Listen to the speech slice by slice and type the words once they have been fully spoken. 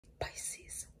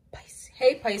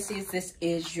Hey Pisces, this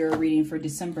is your reading for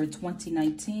December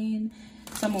 2019.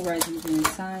 Sun, Moon, Rising, Moon, and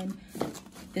Sign.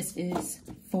 This is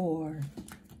for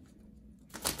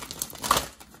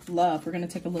love. We're going to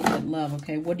take a look at love,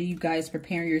 okay? What are you guys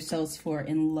preparing yourselves for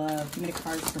in love? Give me the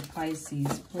cards for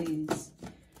Pisces, please.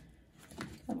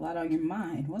 Got a lot on your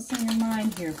mind. What's on your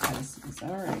mind here, Pisces?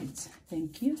 All right.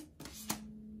 Thank you.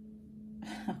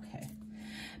 Okay.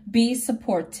 Be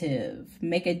supportive.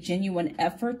 Make a genuine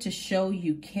effort to show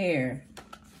you care.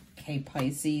 Okay,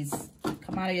 Pisces.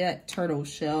 Come out of that turtle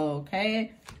shell,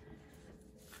 okay?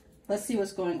 Let's see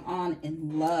what's going on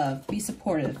in love. Be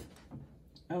supportive.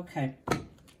 Okay.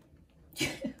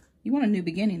 You want a new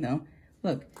beginning, though.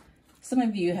 Look, some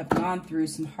of you have gone through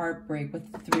some heartbreak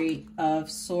with the Three of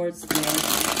Swords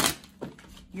there.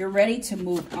 You're ready to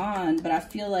move on, but I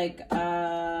feel like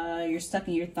you're stuck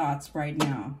in your thoughts right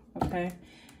now, okay?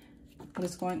 What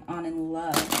is going on in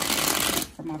love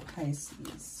for my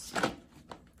Pisces?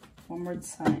 One more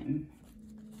time.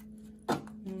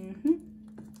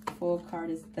 Full card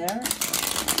is there.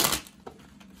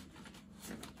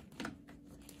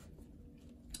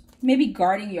 Maybe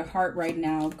guarding your heart right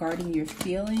now, guarding your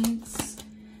feelings.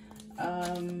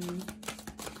 I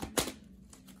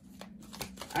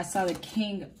saw the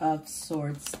King of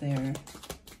Swords there.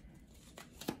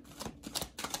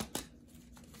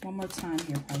 One more time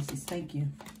here, Pisces. Thank you.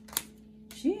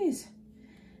 Jeez.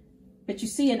 But you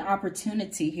see an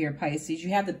opportunity here, Pisces.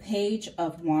 You have the Page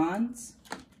of Wands.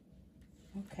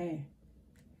 Okay.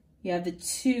 You have the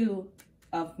Two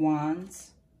of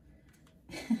Wands.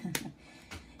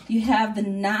 You have the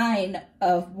Nine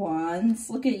of Wands.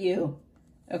 Look at you.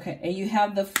 Okay. And you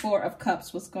have the Four of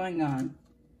Cups. What's going on?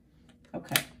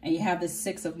 Okay. And you have the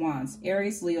Six of Wands.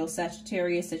 Aries, Leo,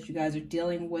 Sagittarius that you guys are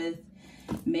dealing with.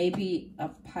 Maybe a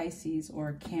Pisces or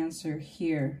a Cancer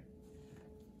here.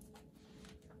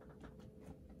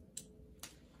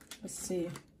 Let's see.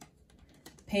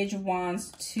 Page of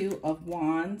Wands, Two of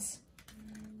Wands,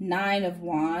 Nine of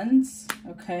Wands,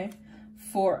 okay?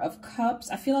 Four of Cups.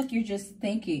 I feel like you're just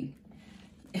thinking.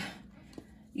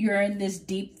 You're in this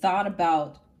deep thought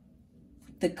about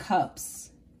the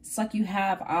cups. It's like you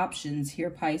have options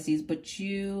here, Pisces, but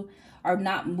you are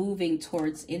not moving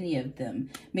towards any of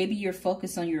them. Maybe you're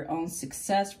focused on your own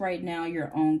success right now,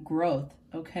 your own growth,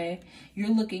 okay? You're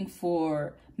looking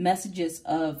for messages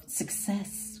of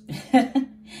success.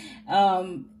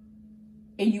 And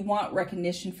you want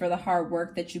recognition for the hard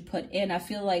work that you put in. I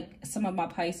feel like some of my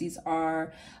Pisces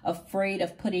are afraid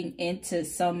of putting into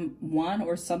someone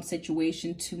or some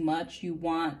situation too much. You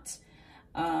want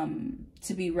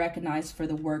to be recognized for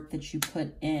the work that you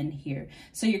put in here.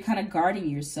 So you're kind of guarding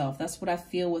yourself. That's what I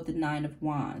feel with the Nine of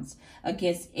Wands.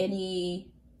 Against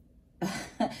any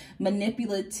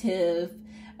manipulative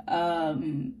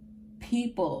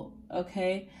people,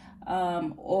 okay?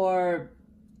 Or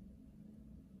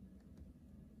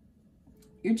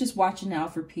you're just watching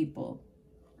out for people,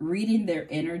 reading their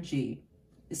energy.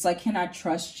 It's like, can I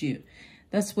trust you?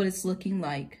 That's what it's looking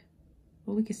like.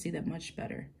 Well, we can see that much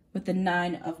better. With the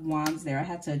Nine of Wands there, I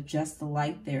had to adjust the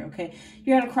light there, okay?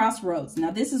 You're at a crossroads.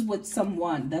 Now, this is with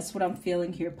someone. That's what I'm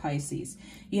feeling here, Pisces.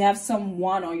 You have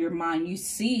someone on your mind. You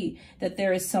see that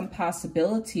there is some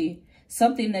possibility,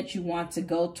 something that you want to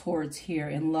go towards here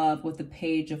in love with the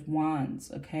Page of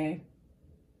Wands, okay?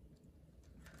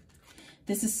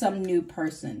 This is some new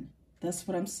person. That's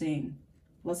what I'm seeing.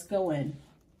 Let's go in.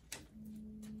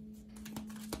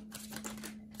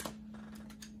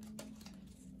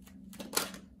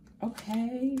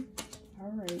 Okay.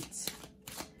 All right.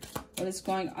 What is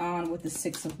going on with the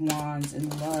Six of Wands in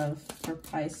love for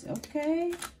Pisces?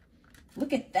 Okay.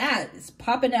 Look at that. It's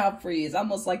popping out for you. It's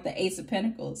almost like the Ace of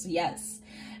Pentacles. Yes.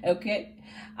 Okay.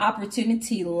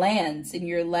 Opportunity lands in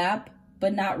your lap,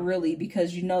 but not really,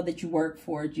 because you know that you work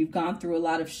for it. You've gone through a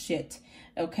lot of shit.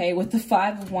 Okay. With the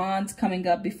Five of Wands coming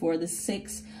up before the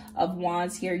Six of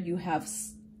Wands here, you have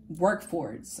work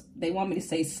for it. They want me to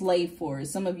say slave for it.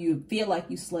 Some of you feel like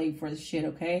you slave for this shit,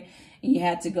 okay? And you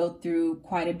had to go through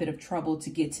quite a bit of trouble to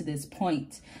get to this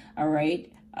point, all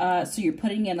right? So you're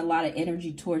putting in a lot of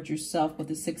energy towards yourself with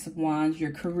the Six of Wands,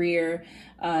 your career,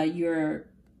 your,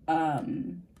 I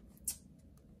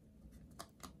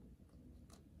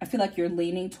feel like you're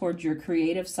leaning towards your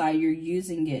creative side. You're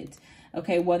using it,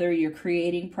 okay? Whether you're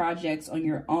creating projects on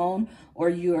your own, or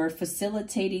you are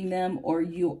facilitating them, or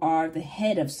you are the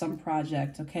head of some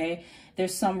project, okay?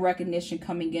 There's some recognition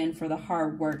coming in for the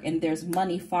hard work, and there's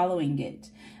money following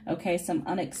it, okay? Some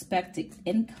unexpected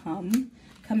income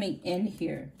coming in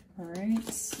here, all right?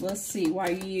 Let's see. Why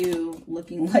are you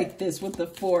looking like this with the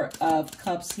Four of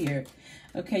Cups here?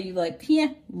 Okay, you like,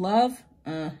 yeah, love?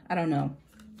 I don't know.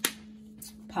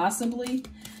 Possibly.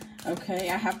 Okay,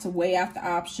 I have to weigh out the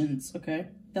options. Okay,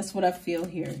 that's what I feel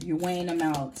here. You're weighing them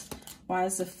out. Why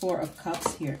is the Four of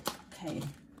Cups here? Okay,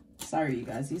 sorry you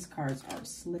guys, these cards are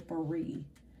slippery.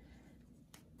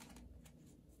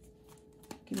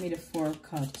 Give me the Four of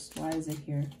Cups. Why is it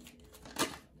here?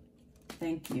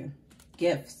 Thank you.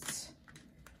 Gifts.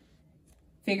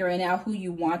 Figuring out who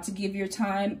you want to give your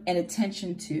time and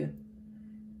attention to.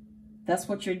 That's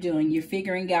what you're doing. You're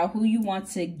figuring out who you want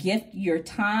to gift your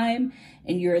time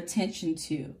and your attention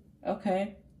to.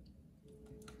 Okay?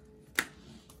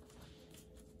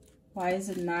 Why is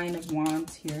it Nine of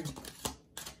Wands here?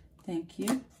 Thank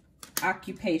you.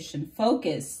 Occupation.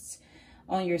 Focused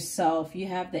on yourself. You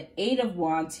have the Eight of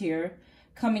Wands here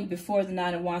coming before the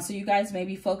Nine of Wands. So you guys may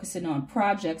be focusing on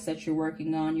projects that you're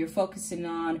working on. You're focusing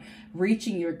on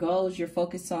reaching your goals. You're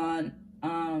focused on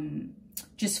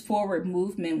just forward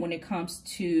movement when it comes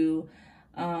to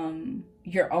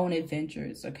your own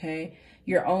adventures, okay?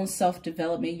 Your own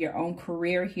self-development, your own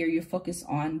career here. You're focused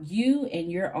on you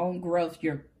and your own growth.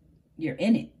 You're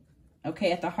in it,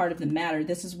 okay? At the heart of the matter.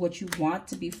 This is what you want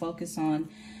to be focused on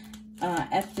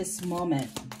at this moment.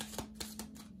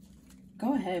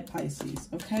 Go ahead, Pisces,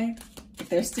 okay? If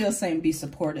they're still saying be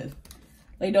supportive.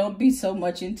 Like, don't be so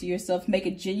much into yourself. Make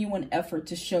a genuine effort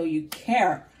to show you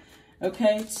care.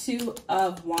 Okay, Two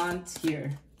of Wands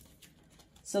here.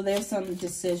 So there's some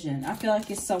decision. I feel like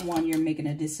it's someone you're making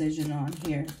a decision on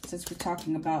here. Since we're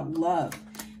talking about love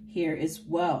here as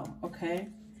well, okay?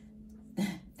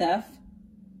 Theft.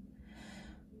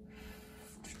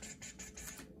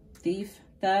 Thief,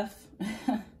 theft.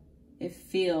 It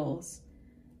feels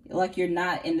like you're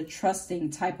not in the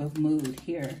trusting type of mood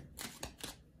here.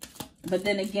 But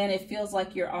then again, it feels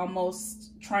like you're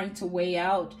almost trying to weigh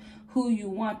out who you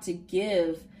want to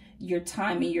give your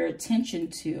time and your attention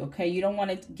to, okay? You don't want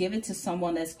to give it to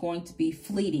someone that's going to be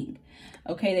fleeting,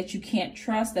 okay? That you can't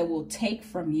trust, that will take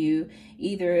from you.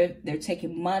 Either if they're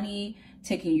taking money,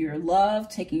 taking your love,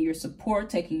 taking your support,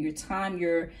 taking your time.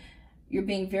 You're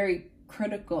being very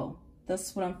critical.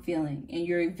 That's what I'm feeling. And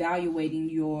you're evaluating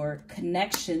your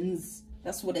connections.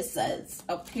 That's what it says,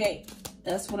 okay?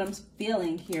 That's what I'm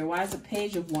feeling here. Why is a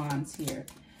Page of Wands here?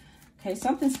 Okay,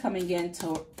 something's coming in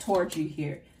towards you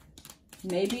here.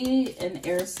 Maybe an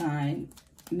air sign.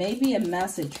 Maybe a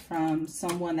message from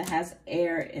someone that has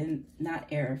fire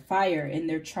in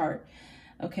their chart.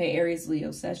 Okay, Aries,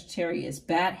 Leo, Sagittarius.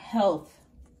 Bad health.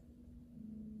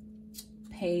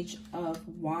 Page of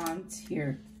Wands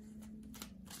here.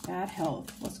 Bad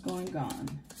health. What's going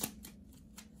on?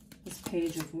 This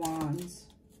Page of Wands.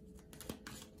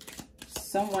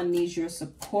 Someone needs your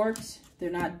support.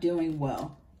 They're not doing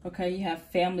well. Okay, you have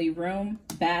family room,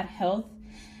 bad health,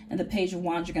 and the Page of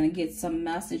Wands. You're going to get some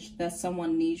message that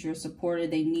someone needs your support, or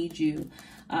they need you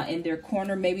in their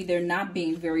corner. Maybe they're not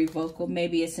being very vocal.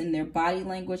 Maybe it's in their body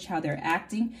language, how they're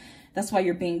acting. That's why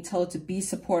you're being told to be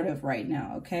supportive right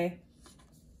now, okay?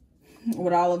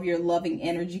 With all of your loving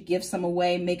energy, give some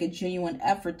away. Make a genuine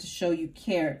effort to show you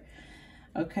care,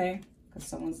 okay? Because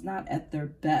someone's not at their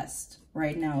best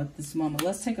right now at this moment.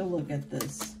 Let's take a look at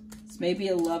this. Maybe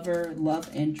a lover, love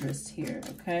interest here,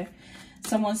 okay?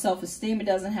 Someone's self-esteem, it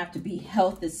doesn't have to be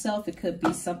health itself. It could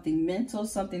be something mental,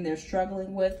 something they're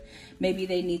struggling with. Maybe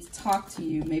they need to talk to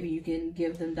you. Maybe you can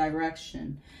give them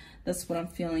direction. That's what I'm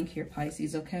feeling here,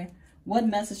 Pisces, okay? What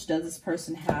message does this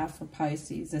person have for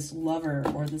Pisces, this lover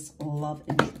or this love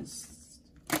interest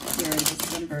here in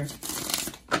December?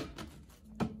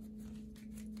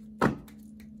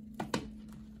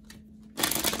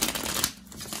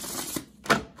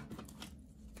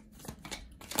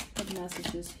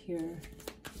 Messages here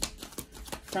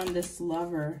from this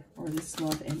lover or this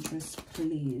love interest,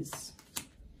 please.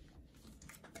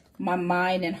 My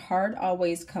mind and heart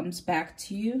always comes back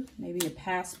to you. Maybe a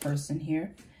past person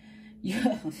here.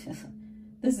 Yeah,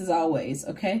 this is always,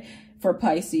 okay? For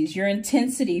Pisces, your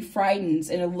intensity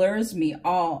frightens and allures me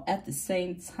all at the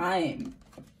same time.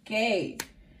 Okay.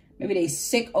 Maybe they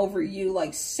sick over you,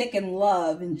 like sick in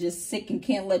love and just sick and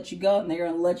can't let you go. And they're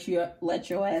going to let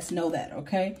your ass know that,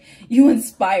 okay? You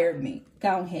inspired me.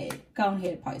 Go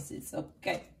ahead, Pisces,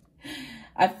 okay?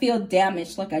 I feel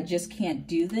damaged, like I just can't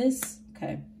do this.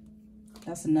 Okay,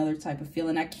 that's another type of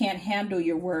feeling. I can't handle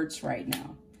your words right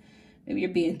now. Maybe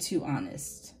you're being too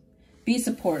honest. Be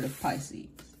supportive, Pisces,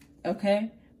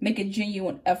 okay? Make a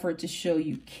genuine effort to show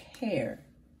you care.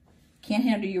 Can't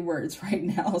handle your words right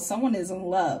now. Someone is in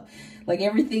love. Like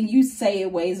everything you say,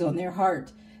 it weighs on their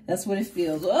heart. That's what it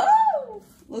feels. Oh,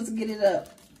 let's get it up.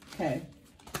 Okay.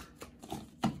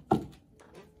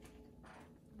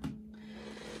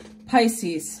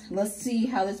 Pisces, let's see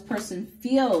how this person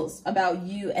feels about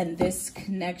you and this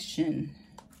connection.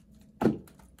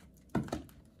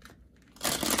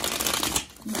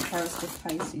 Cards for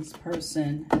Pisces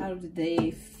person. How do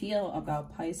they feel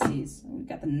about Pisces? We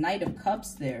got the Knight of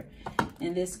Cups there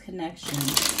in this connection.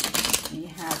 And you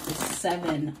have the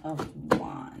 7 of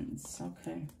Wands.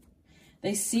 Okay.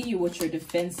 They see you with your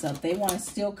defense up. They want to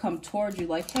still come toward you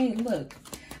like, hey, look,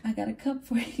 I got a cup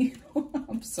for you.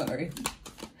 I'm sorry.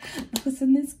 What's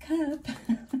in this cup?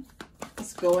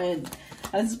 Let's go in.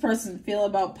 How does this person feel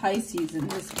about Pisces in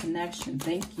this connection?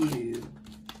 Thank you.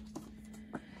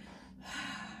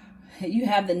 You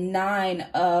have the 9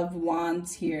 of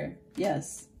Wands here.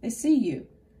 Yes, they see you.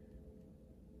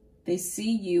 They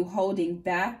see you holding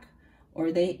back, or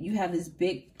you have this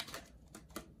big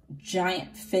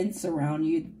giant fence around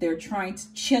you. They're trying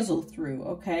to chisel through,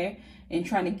 okay? And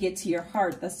trying to get to your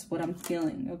heart. That's what I'm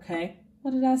feeling, okay?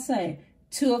 What did I say?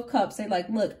 2 of Cups. They like,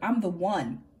 look, I'm the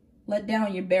one. Let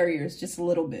down your barriers just a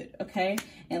little bit, okay?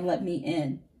 And let me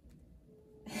in.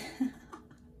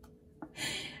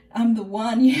 I'm the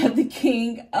one. You have the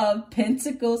King of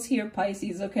Pentacles here,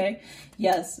 Pisces, okay?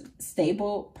 Yes,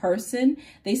 stable person.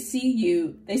 They see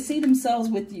you. They see themselves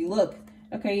with you. Look,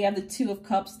 okay, you have the 2 of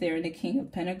Cups there and the King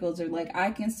of Pentacles are like,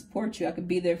 I can support you. I could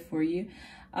be there for you.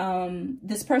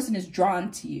 This person is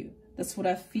drawn to you. That's what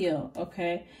I feel,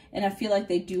 okay? And I feel like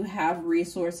they do have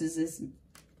resources, as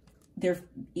their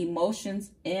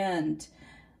emotions, and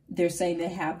they're saying they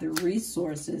have the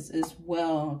resources as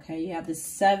well, okay? You have the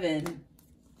 6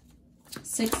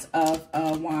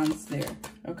 of Wands there,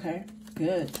 okay?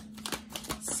 Good.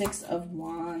 6 of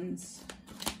Wands.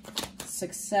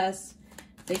 Success.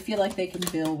 They feel like they can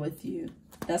build with you.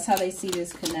 That's how they see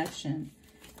this connection.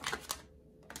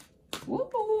 Woo,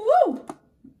 woo, woo.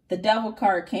 The Devil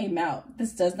card came out.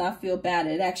 This does not feel bad.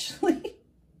 It actually,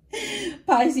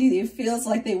 Pisces, it feels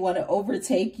like they want to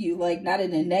overtake you. Like, not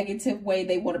in a negative way.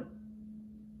 They want to,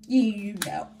 you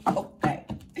know. Okay.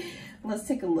 Let's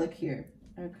take a look here.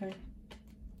 Okay.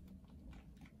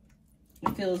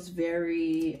 It feels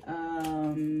very,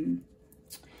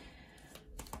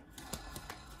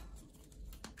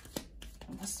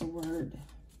 what's the word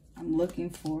I'm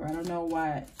looking for? I don't know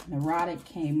why neurotic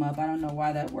came up. I don't know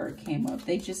why that word came up.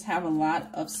 They just have a lot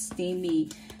of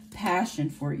steamy passion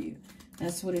for you.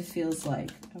 That's what it feels like,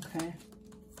 okay?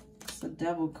 It's the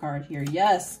Devil card here.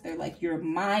 Yes, they're like, you're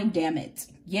mine, damn it.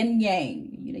 Yin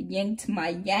yang. You're the yin to my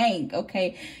yang,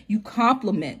 okay? You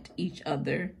complement each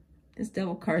other. This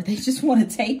Devil card, they just want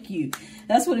to take you.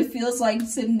 That's what it feels like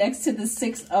sitting next to the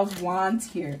 6 of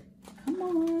Wands here. Come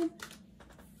on.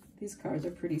 These cards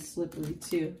are pretty slippery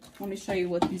too. Let me show you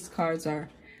what these cards are.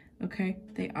 Okay,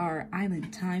 they are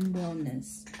Island Time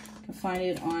Wellness. You can find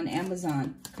it on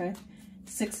Amazon. Okay,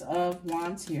 6 of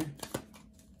Wands here.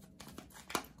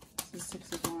 This is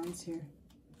 6 of Wands here.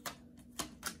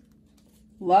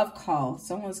 Love call.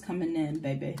 Someone's coming in,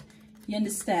 baby. You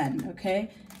understand? Okay,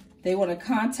 they want to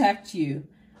contact you.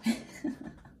 I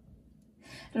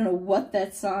don't know what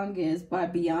that song is by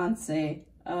Beyonce.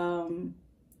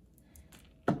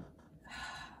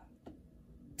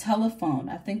 Telephone.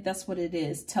 I think that's what it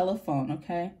is. Telephone,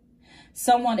 okay?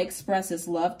 Someone expresses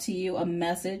love to you, a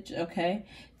message, okay?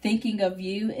 Thinking of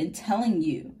you and telling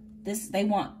you this. They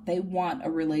want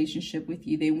a relationship with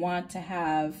you. They want to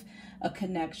have a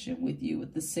connection with you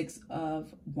with the 6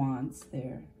 of Wands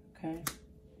there, okay?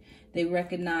 They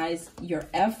recognize your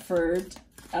effort.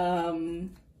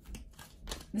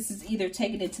 This is either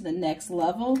taking it to the next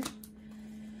level,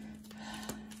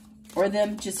 or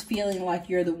them just feeling like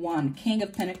you're the one. King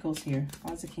of Pentacles here.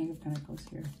 Why's the King of Pentacles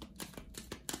here?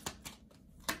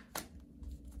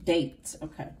 Date.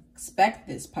 Okay. Expect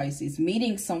this, Pisces.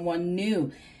 Meeting someone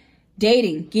new.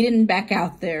 Dating. Getting back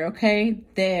out there, okay?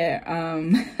 There.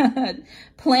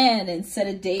 Plan and set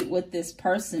a date with this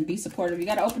person. Be supportive. You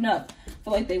got to open up. I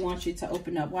feel like they want you to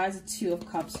open up. Why is it 2 of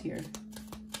Cups here?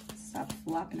 Stop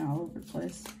flopping all over the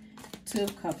place. 2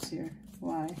 of Cups here.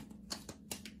 Why?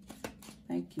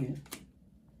 Thank you.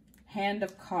 Hand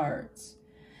of Cards.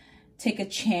 Take a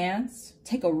chance.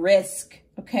 Take a risk.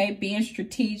 Okay? Being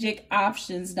strategic.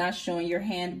 Options. Not showing your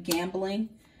hand. Gambling.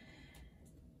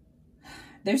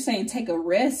 They're saying take a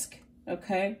risk.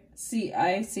 Okay? See,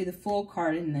 I see the Fool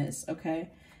card in this. Okay?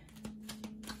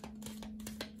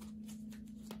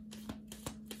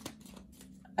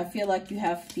 I feel like you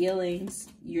have feelings.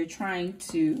 You're trying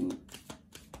to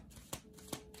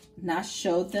not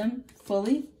show them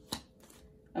fully.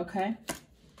 Okay,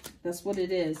 that's what it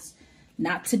is.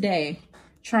 Not today.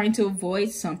 Trying to avoid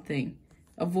something.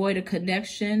 Avoid a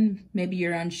connection. Maybe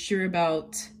you're unsure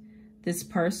about this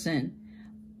person.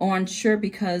 Or unsure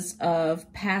because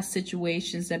of past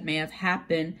situations that may have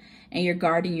happened. And you're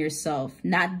guarding yourself.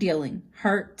 Not dealing.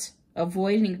 Hurt.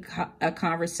 Avoiding a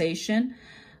conversation.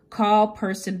 Call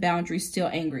person boundaries still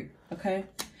angry, okay?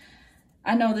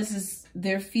 I know this is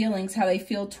their feelings, how they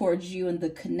feel towards you and the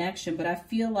connection, but I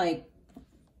feel like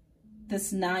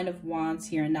this 9 of Wands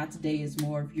here and not today is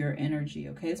more of your energy,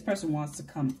 okay? This person wants to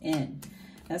come in.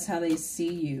 That's how they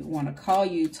see you, want to call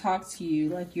you, talk to you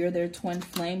like you're their twin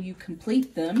flame. You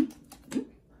complete them.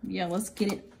 Yeah, let's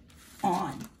get it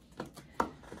on.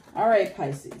 All right,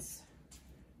 Pisces.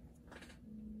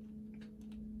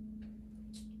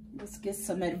 Let's get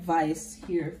some advice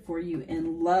here for you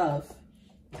in love.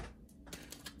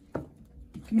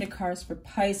 Give me the cards for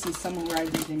Pisces, someone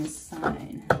rising in a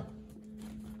sign.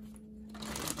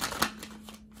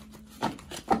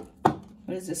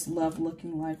 What is this love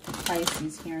looking like for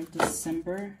Pisces here in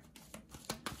December?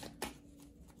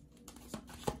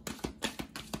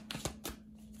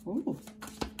 Ooh.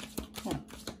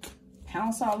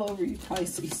 Pounce all over you,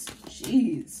 Pisces.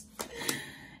 Jeez.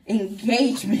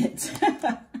 Engagement.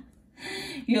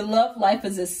 Your love life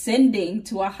is ascending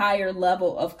to a higher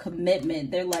level of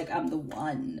commitment. They're like, I'm the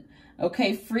one.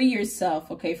 Okay, free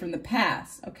yourself, okay, from the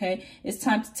past, okay? It's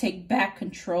time to take back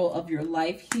control of your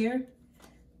life here.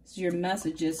 So your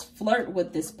message is flirt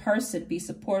with this person. Be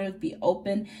supportive, be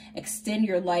open. Extend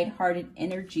your lighthearted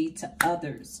energy to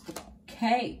others,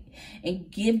 okay?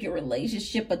 And give your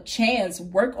relationship a chance.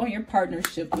 Work on your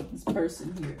partnership with this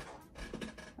person here.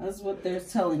 That's what they're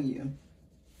telling you.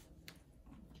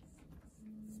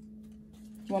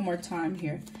 One more time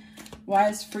here. Why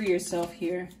is free yourself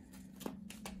here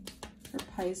for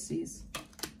Pisces?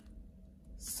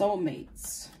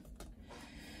 Soulmates.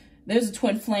 There's a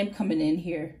twin flame coming in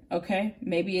here, okay?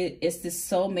 Maybe it's this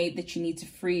soulmate that you need to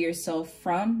free yourself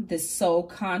from, this soul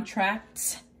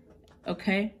contract,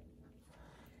 okay?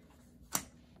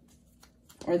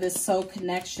 Or this soul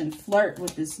connection. Flirt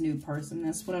with this new person.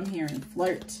 That's what I'm hearing.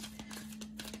 Flirt.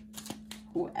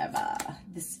 Whoever.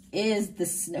 This is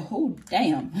the, oh,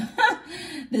 damn.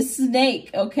 The snake,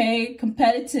 okay?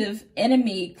 Competitive,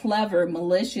 enemy, clever,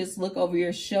 malicious, look over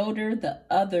your shoulder. The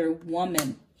other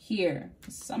woman here.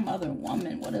 Some other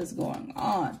woman. What is going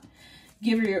on?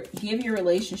 Give your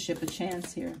relationship a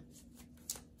chance here.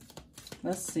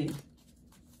 Let's see.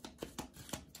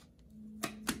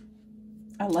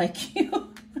 I like you.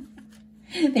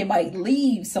 They might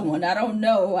leave someone. I don't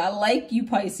know. I like you,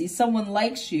 Pisces. Someone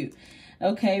likes you.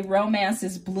 Okay, romance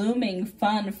is blooming,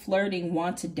 fun, flirting,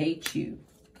 want to date you.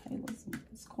 Okay,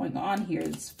 what's going on here?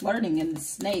 It's flirting and the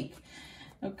snake.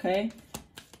 Okay,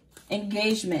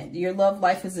 engagement. Your love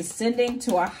life is ascending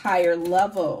to a higher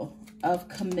level of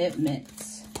commitment.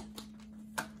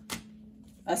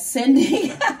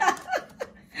 Ascending.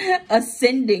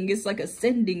 Ascending. It's like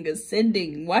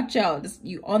ascending. Watch out.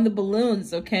 You on the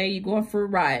balloons, okay? You're going for a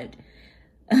ride.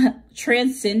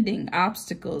 Transcending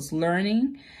obstacles,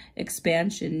 learning,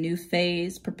 expansion, new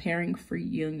phase, preparing for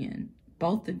union.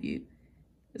 Both of you.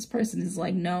 This person is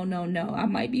like, no. I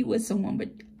might be with someone, but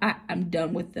I'm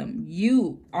done with them.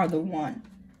 You are the one.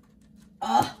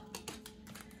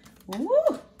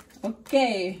 Woo.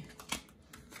 Okay.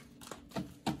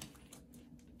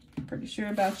 Pretty sure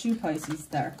about you, Pisces,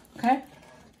 there. Okay.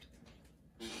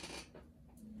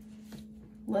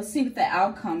 Let's see what the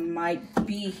outcome might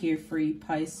be here for you,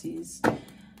 Pisces.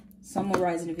 Someone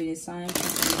rising in Venus sign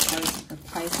for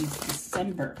Pisces,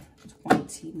 December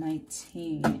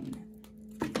 2019.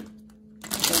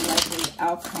 The likely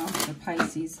outcome for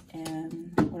Pisces,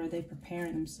 and what are they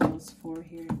preparing themselves for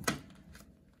here?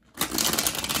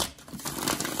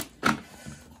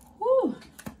 Whew.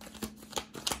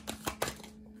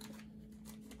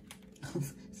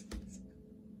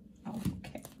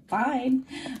 Okay, fine.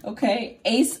 Okay,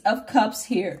 Ace of Cups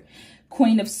here.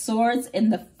 Queen of Swords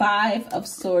and the 5 of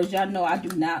Swords. Y'all know I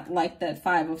do not like that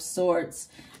 5 of Swords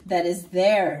that is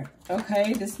there.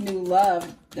 Okay, this new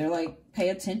love. They're like, pay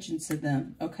attention to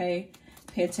them. Okay,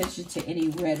 pay attention to any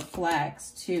red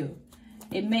flags too.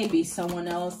 It may be someone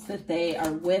else that they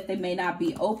are with. They may not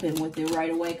be open with it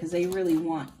right away because they really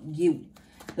want you.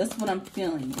 That's what I'm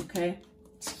feeling. Okay,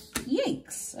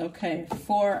 yikes. Okay,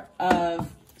 4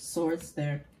 of Swords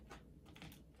there.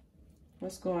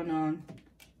 What's going on?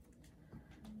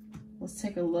 Let's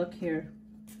take a look here.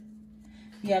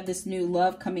 You have this new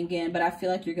love coming in, but I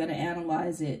feel like you're going to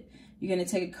analyze it. You're going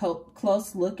to take a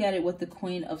close look at it with the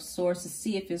Queen of Swords to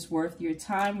see if it's worth your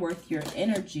time, worth your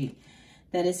energy.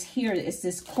 That is here. It's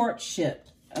this courtship,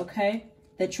 okay,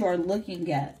 that you are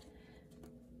looking at.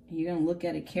 You're going to look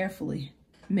at it carefully.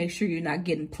 Make sure you're not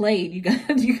getting played. You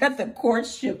got the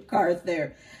courtship card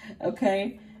there,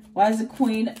 okay? Why is the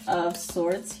Queen of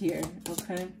Swords here,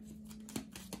 okay?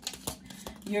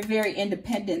 You're very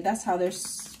independent. That's how they're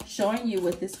showing you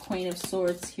with this Queen of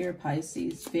Swords here,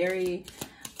 Pisces. Very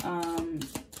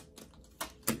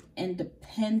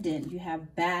independent. You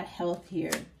have bad health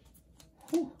here.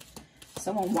 Whew.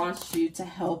 Someone wants you to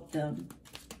help them.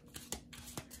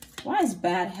 Why is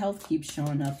bad health keep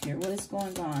showing up here? What is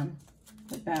going on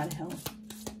with bad health?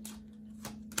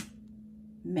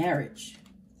 Marriage.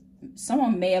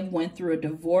 Someone may have went through a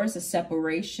divorce, a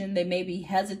separation. They may be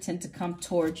hesitant to come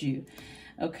towards you,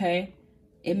 okay?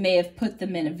 It may have put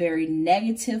them in a very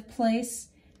negative place,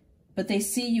 but they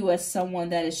see you as someone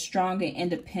that is strong and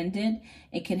independent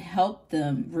and can help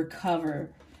them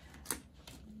recover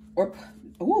or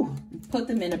put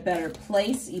them in a better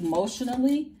place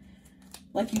emotionally.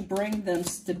 Like you bring them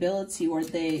stability, or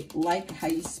they like how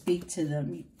you speak to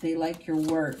them. They like your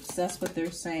words. That's what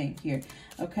they're saying here,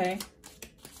 okay?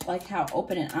 Like how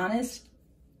open and honest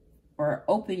or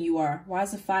open you are. Why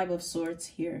is the Five of Swords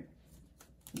here?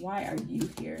 Why are you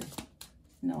here?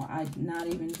 No, I'd not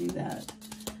even do that.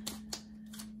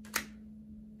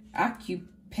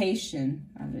 Occupation.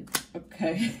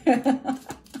 Okay.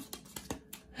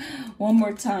 One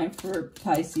more time for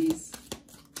Pisces.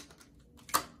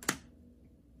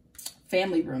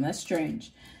 Family room. That's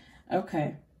strange.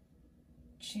 Okay.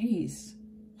 Jeez.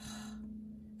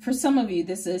 For some of you,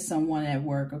 this is someone at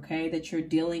work, okay, that you're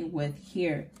dealing with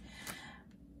here.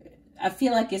 I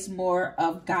feel like it's more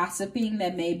of gossiping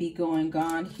that may be going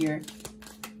on here,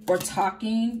 or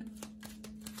talking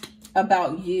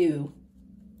about you.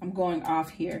 I'm going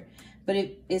off here, but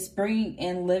it's bringing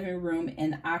in living room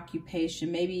and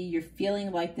occupation. Maybe you're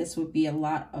feeling like this would be a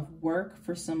lot of work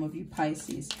for some of you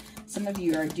Pisces. Some of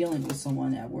you are dealing with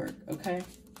someone at work, okay?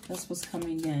 That's what's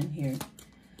coming in here.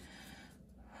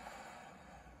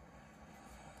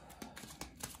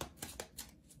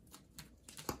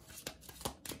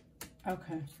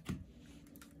 Okay.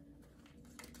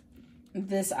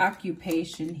 This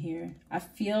occupation here, I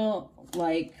feel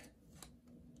like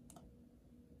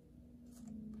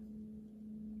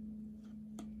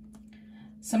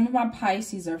some of my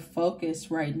Pisces are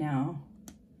focused right now.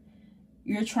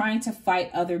 You're trying to fight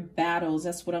other battles.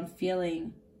 That's what I'm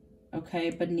feeling,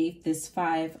 okay, beneath this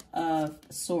Five of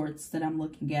Swords that I'm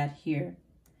looking at here.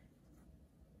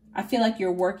 I feel like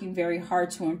you're working very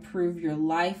hard to improve your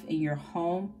life and your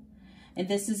home. And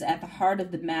this is at the heart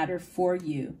of the matter for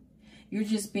you. You're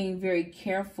just being very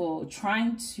careful,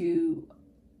 trying to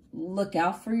look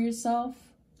out for yourself.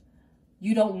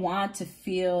 You don't want to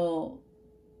feel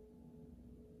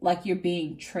like you're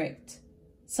being tricked.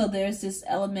 So there's this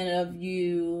element of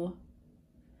you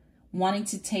wanting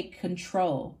to take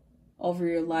control over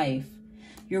your life.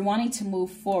 You're wanting to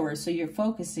move forward, so you're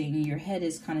focusing and your head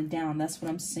is kind of down. That's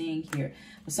what I'm seeing here.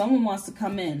 But someone wants to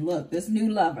come in. Look, this new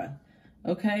lover,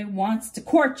 okay, wants to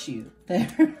court you.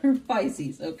 They're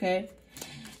Pisces, okay?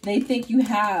 They think you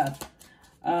have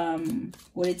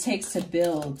what it takes to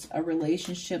build a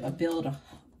relationship, build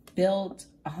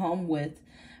a home with,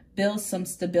 build some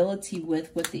stability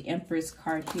with the Empress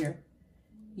card here.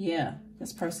 Yeah,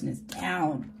 this person is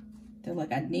down. They're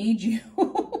like, I need you.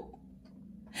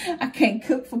 I can't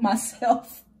cook for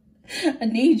myself. I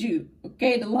need you.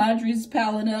 Okay, the laundry is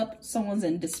piling up. Someone's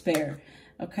in despair.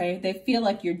 Okay, they feel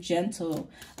like you're gentle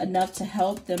enough to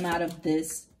help them out of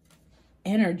this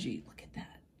energy. Look at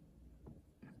that.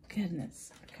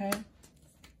 Goodness. Okay.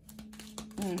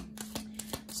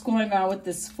 What's going on with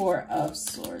this Four of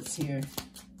Swords here?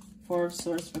 Four of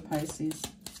Swords for Pisces.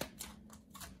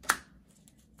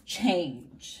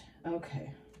 Change.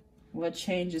 Okay. What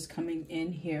change is coming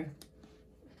in here?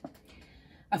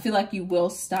 I feel like you will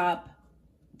stop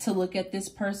to look at this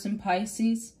person,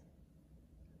 Pisces.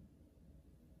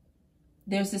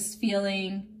 There's this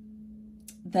feeling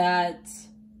that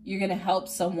you're going to help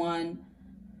someone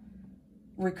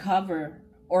recover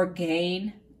or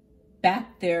gain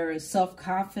back their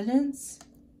self-confidence.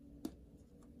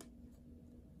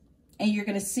 And you're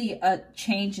going to see a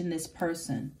change in this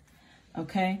person.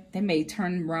 Okay? They may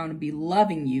turn around and be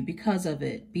loving you because of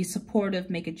it. Be supportive.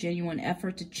 Make a genuine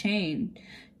effort to change.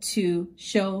 To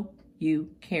show you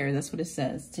care. That's what it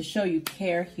says. To show you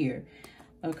care here.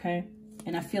 Okay?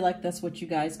 And I feel like that's what you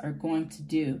guys are going to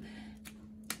do.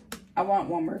 I want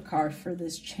one more card for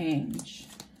this change.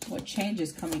 What change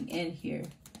is coming in here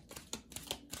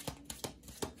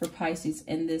for Pisces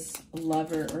in this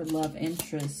lover or love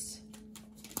interest?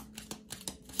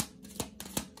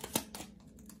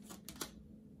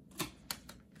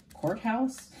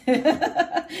 Courthouse?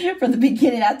 From the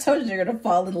beginning, I told you they're going to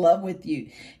fall in love with you.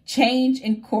 Change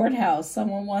in courthouse.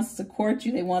 Someone wants to court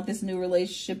you. They want this new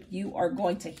relationship. You are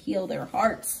going to heal their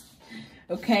hearts.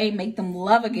 Okay? Make them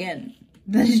love again.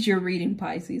 That is your reading,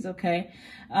 Pisces. Okay?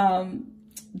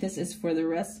 this is for the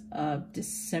rest of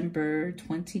December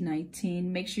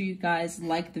 2019. Make sure you guys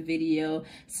like the video,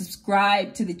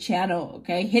 subscribe to the channel,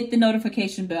 okay? Hit the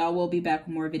notification bell. We'll be back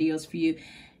with more videos for you.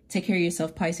 Take care of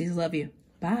yourself, Pisces. Love you.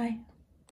 Bye.